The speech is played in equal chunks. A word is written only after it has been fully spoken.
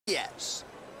Diaz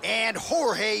and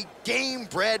Jorge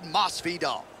Game-Bred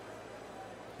Masvidal.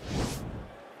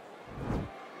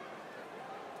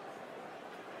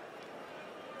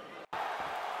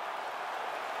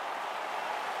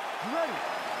 You ready?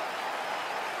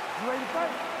 You ready to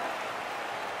fight?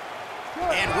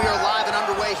 And we are live and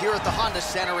underway here at the Honda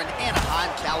Center in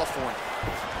Anaheim, California.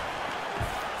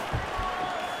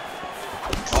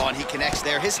 Oh, and he connects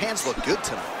there. His hands look good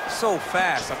tonight. So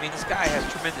fast. I mean, this guy has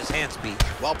tremendous hand speed.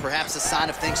 Well, perhaps a sign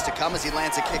of things to come as he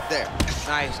lands a kick there.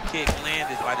 Nice kick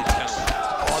landed by this gentleman.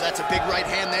 Oh, that's a big right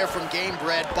hand there from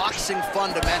Game-Bred. Boxing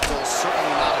fundamentals,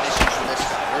 certainly not an issue for this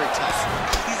guy. Very tough.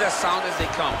 He's as sound as they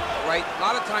come, right? A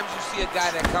lot of times you see a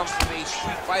guy that comes from a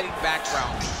street fighting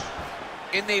background,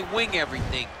 and they wing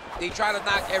everything. They try to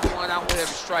knock everyone out with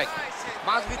every strike.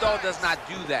 Masvidal does not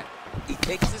do that. He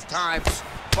takes his time,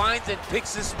 finds and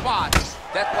picks his spot.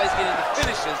 That's why he's getting the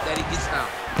finishes that he gets now.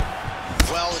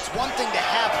 Well, it's one thing to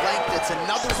have length, it's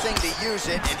another thing to use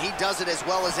it, and he does it as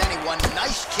well as anyone.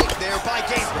 Nice kick there by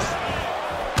Game-Bred.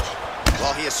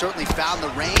 Well, he has certainly found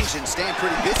the range and staying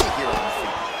pretty busy here on the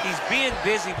field. He's being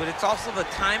busy, but it's also the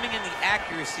timing and the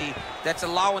accuracy that's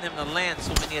allowing him to land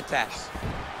so many attacks.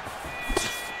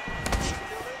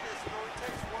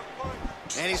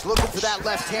 And he's looking for that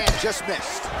left hand, just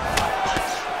missed.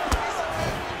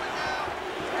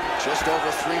 Just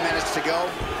over 3 minutes to go.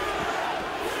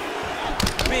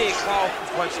 Big,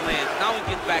 powerful punch lands. Now he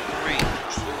gets back to range.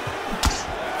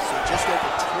 So just over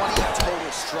 20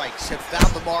 total strikes have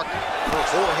found the mark for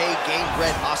Jorge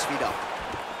Game-Bred Masvidal.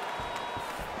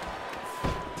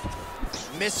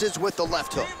 Misses with the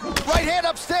left hook. Right hand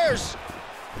upstairs.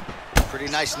 Pretty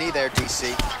nice knee there,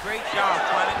 DC. Great job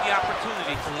finding the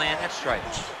opportunity to land that strike.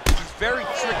 He's very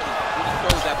tricky when he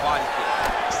throws that body kick.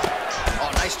 Oh,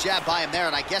 nice jab by him there,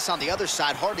 and I guess on the other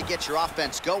side, hard to get your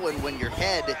offense going when your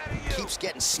head keeps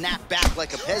getting snapped back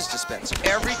like a Pez dispenser.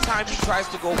 Every time he tries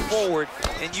to go forward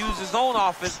and use his own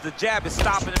offense, the jab is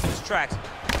stopping him in his tracks.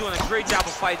 He's doing a great job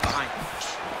of fighting behind him.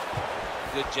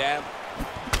 Good jab.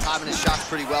 Timing his shots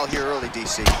pretty well here early,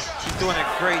 DC. He's doing a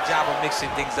great job of mixing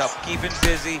things up, keeping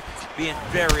busy, being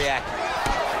very accurate.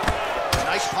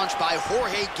 Nice punch by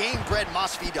Jorge Game-Bred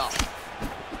Masvidal.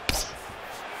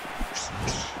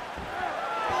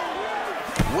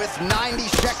 With 90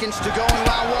 seconds to go in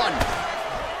round one.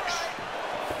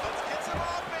 Let's get some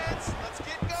offense. Let's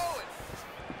get going.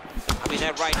 I mean,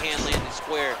 that right hand landed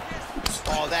square.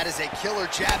 Oh, that is a killer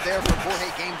jab there from Jorge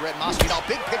Game-Bred Masvidal.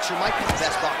 Big picture, might be the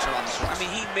best boxer on this roster. I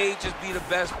mean, he may just be the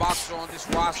best boxer on this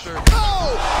roster.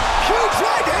 Oh! Huge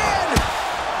right hand!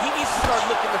 He needs to start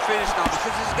looking to finish now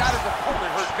because he's got his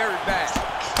opponent hurt very bad.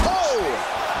 Oh!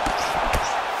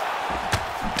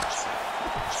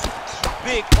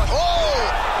 Big punch. Oh!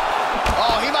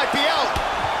 Oh, he might be out.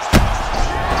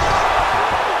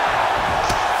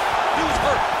 He was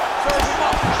hurt. Serve him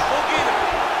up. Go get him.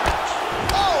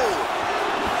 Oh!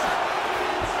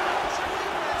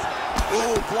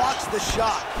 Ooh, blocks the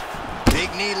shot. Big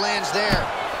knee lands there.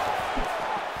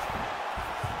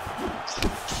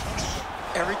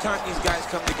 Every time these guys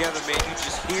come together, man, you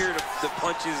just hear the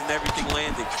punches and everything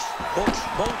landing.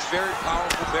 Both very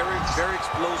powerful, very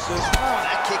explosive. Oh,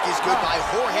 that kick is good by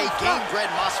Jorge Game-Bred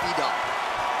Masvidal.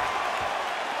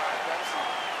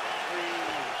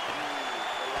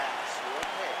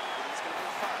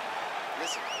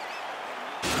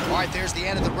 All right, there's the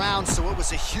end of the round, so it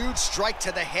was a huge strike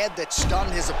to the head that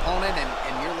stunned his opponent and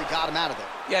nearly got him out of there.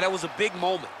 Yeah, that was a big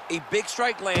moment. A big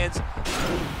strike lands.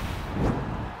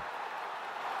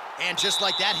 And just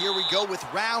like that, here we go with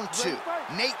round two.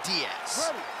 Nate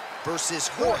Diaz versus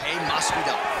Jorge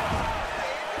Masvidal.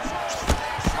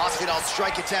 Masvidal's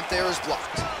strike attempt there is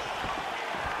blocked.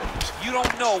 You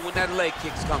don't know when that leg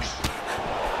kick's coming.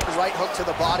 Right hook to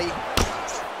the body.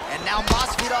 And now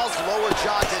Masvidal's lower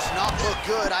jaw does not look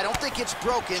good. I don't think it's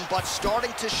broken, but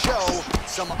starting to show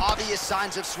some obvious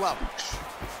signs of swelling.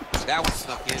 That one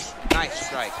snuck in. Nice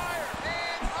strike.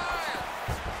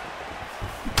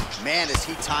 Man, is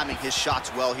he timing his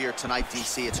shots well here tonight,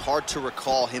 DC. It's hard to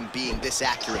recall him being this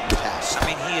accurate in the past. I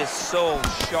mean, he is so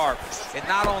sharp. And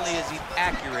not only is he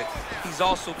accurate, he's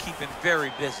also keeping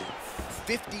very busy.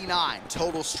 59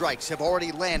 total strikes have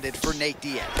already landed for Nate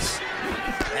Diaz.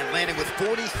 And landing with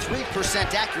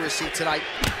 43% accuracy tonight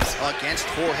against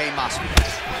Jorge Masvidal.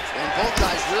 And both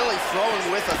guys really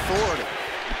throwing with authority.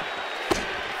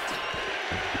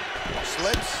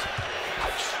 Slips.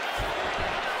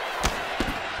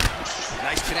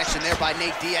 Nice connection there by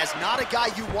Nate Diaz. Not a guy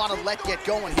you want to let get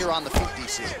going here on the feet,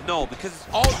 DC. No, because it's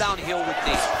all downhill with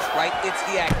Nate, right? It's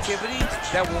the activity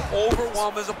that will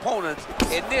overwhelm his opponents,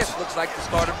 and this looks like the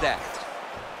start of that.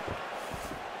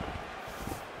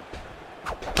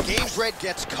 Gamebred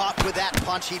gets caught with that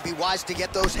punch. He'd be wise to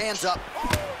get those hands up.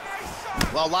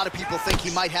 Well, a lot of people think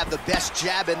he might have the best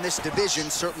jab in this division,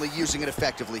 certainly using it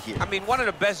effectively here. I mean, one of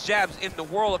the best jabs in the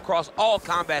world across all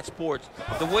combat sports.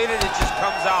 The way that it just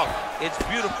comes out, it's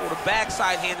beautiful. The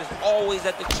backside hand is always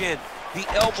at the chin. The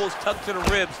elbows tucked to the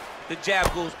ribs. The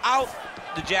jab goes out.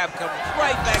 The jab comes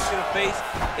right back to the face.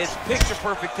 It's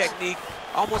picture-perfect technique,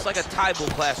 almost like a Taibo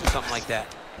class or something like that.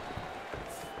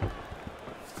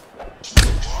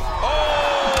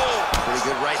 Oh! Pretty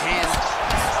good right hand.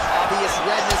 Obvious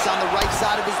redness on the right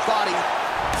side of his body.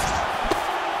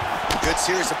 Good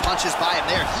series of punches by him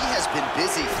there. He has been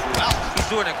busy throughout. He's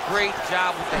doing a great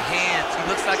job with the hands. He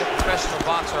looks like a professional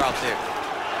boxer out there.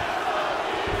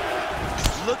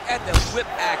 Look at the whip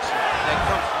action that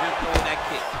comes from him throwing that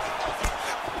kick.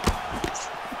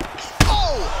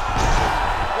 Oh!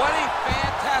 What a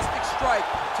fantastic strike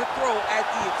to throw at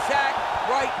the exact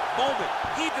right moment.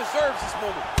 He deserves this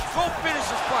moment. Go finish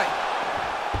this fight.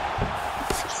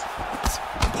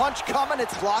 Punch coming,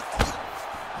 it's blocked.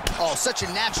 Oh, such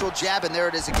a natural jab, and there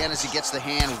it is again as he gets the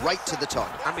hand right to the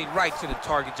target. I mean, right to the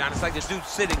target, John. It's like the dude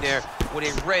sitting there with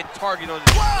a red target on his...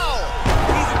 Whoa!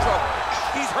 He's in trouble.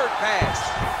 He's hurt bad.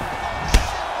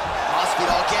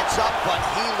 Masvidal gets up, but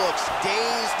he looks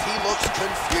dazed. He looks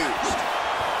confused.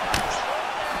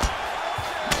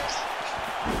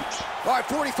 All right,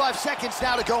 45 seconds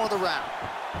now to go in the round.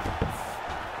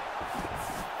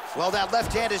 Well, that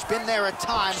left hand has been there at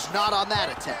times, not on that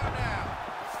attempt.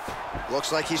 Looks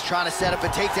like he's trying to set up a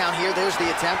takedown here. There's the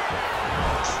attempt.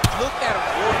 Look at him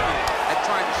working at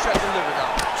trying to shut the liver down.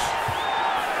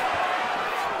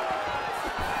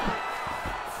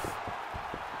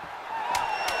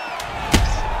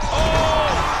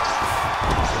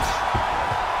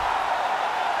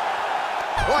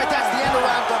 All right, that's the end of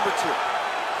round number 2.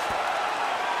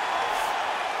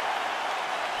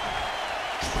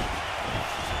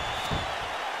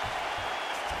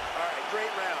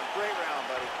 Great round,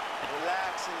 buddy.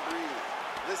 Relax and breathe.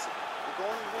 Listen, we're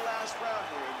going into the last round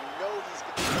here, and you know he's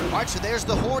gonna... All right, so there's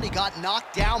the horn. He got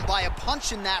knocked down by a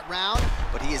punch in that round,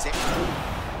 but he is... You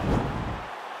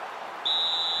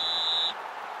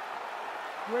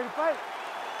ready to fight?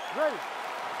 Ready.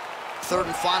 Third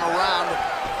and final round.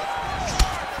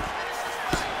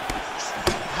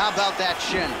 How about that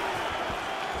shin?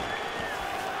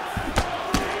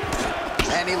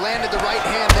 And he landed the right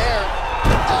hand there.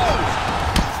 Oh!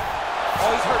 Oh,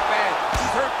 he's hurt bad.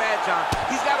 He's hurt bad, John.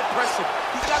 He's got to press him.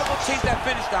 He's got to go chase that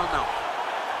finish down now.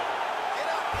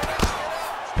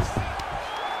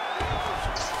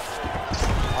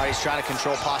 All right, he's trying to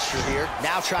control posture here.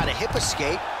 Now trying to hip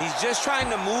escape. He's just trying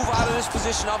to move out of this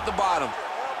position off the bottom.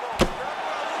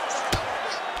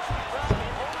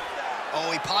 Oh,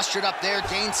 he postured up there,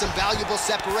 gained some valuable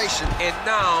separation. And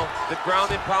now the ground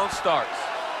and pound starts.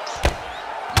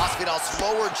 Masvidal's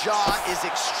lower jaw is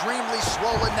extremely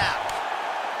swollen now.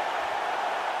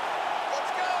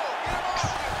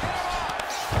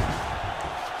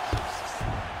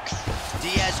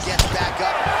 Diaz gets back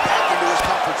up, back into his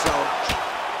comfort zone.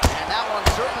 And that one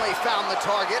certainly found the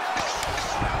target.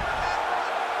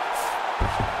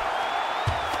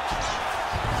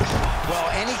 Well,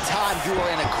 anytime you are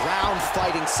in a ground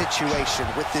fighting situation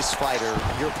with this fighter,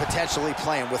 you're potentially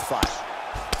playing with fire.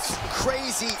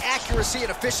 Crazy accuracy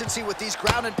and efficiency with these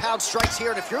ground and pound strikes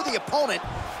here. And if you're the opponent,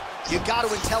 you've got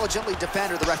to intelligently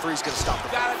defend or the referee's going to stop the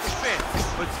fight. Got to defend.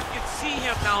 But you can see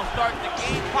him now starting to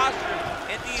gain posture,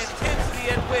 and the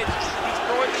intensity at which he's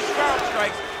throwing these ground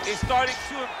strikes is starting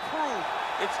to improve.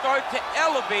 It's starting to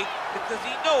elevate because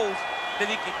he knows that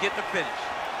he can get the finish.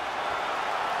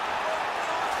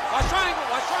 Watch triangle,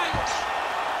 watch triangle.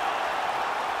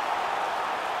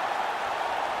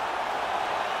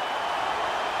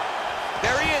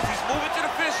 There he is, he's moving to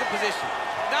the finishing position.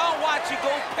 Now watch, he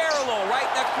goes parallel right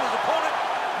next to his opponent.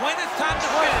 When it's time to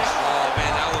finish. Oh,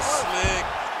 man, that was slick.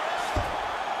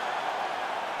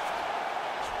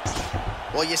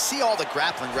 Well, you see all the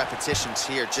grappling repetitions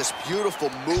here. Just beautiful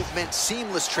movement,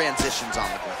 seamless transitions on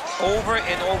the ground. Over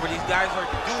and over, these guys are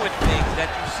doing things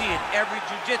that you see in every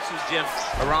jiu-jitsu gym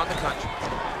around the country.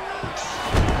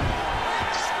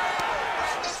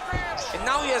 And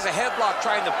now he has a headlock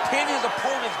trying to pin his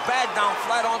opponent's back down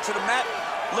flat onto the mat.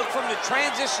 Look from the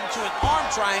transition to an arm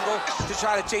triangle to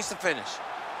try to chase the finish.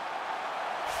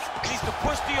 He needs to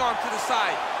push the arm to the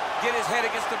side, get his head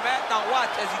against the mat. Now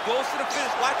watch, as he goes to the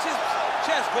finish, watch his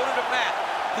chest go to the mat.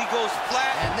 He goes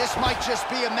flat. And this might just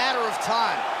be a matter of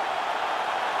time.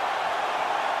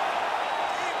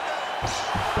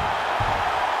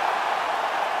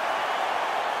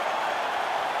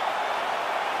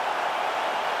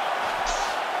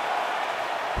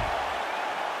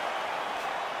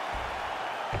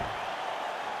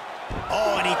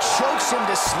 Puts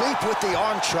him to sleep with the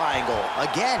arm triangle.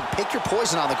 Again, pick your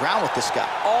poison on the ground with this guy.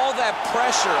 All that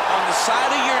pressure on the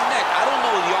side of your neck. I don't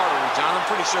know the artery, John. I'm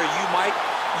pretty sure you might.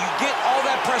 You get all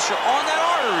that pressure on that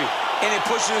artery, and it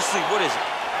puts you to sleep. What is it?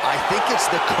 I think it's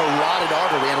the carotid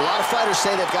artery, and a lot of fighters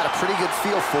say they've got a pretty good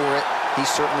feel for it. He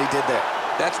certainly did there.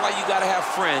 That's why you got to have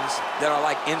friends that are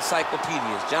like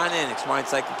encyclopedias. John Enix, my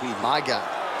encyclopedia. My God.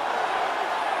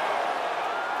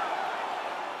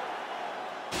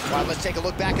 All right, let's take a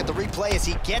look back at the replay as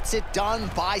he gets it done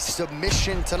by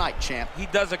submission tonight, champ. He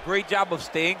does a great job of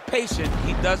staying patient.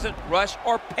 He doesn't rush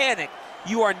or panic.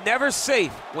 You are never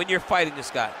safe when you're fighting this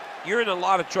guy. You're in a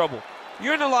lot of trouble.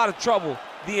 You're in a lot of trouble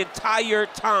the entire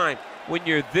time when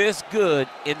you're this good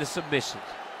in the submissions.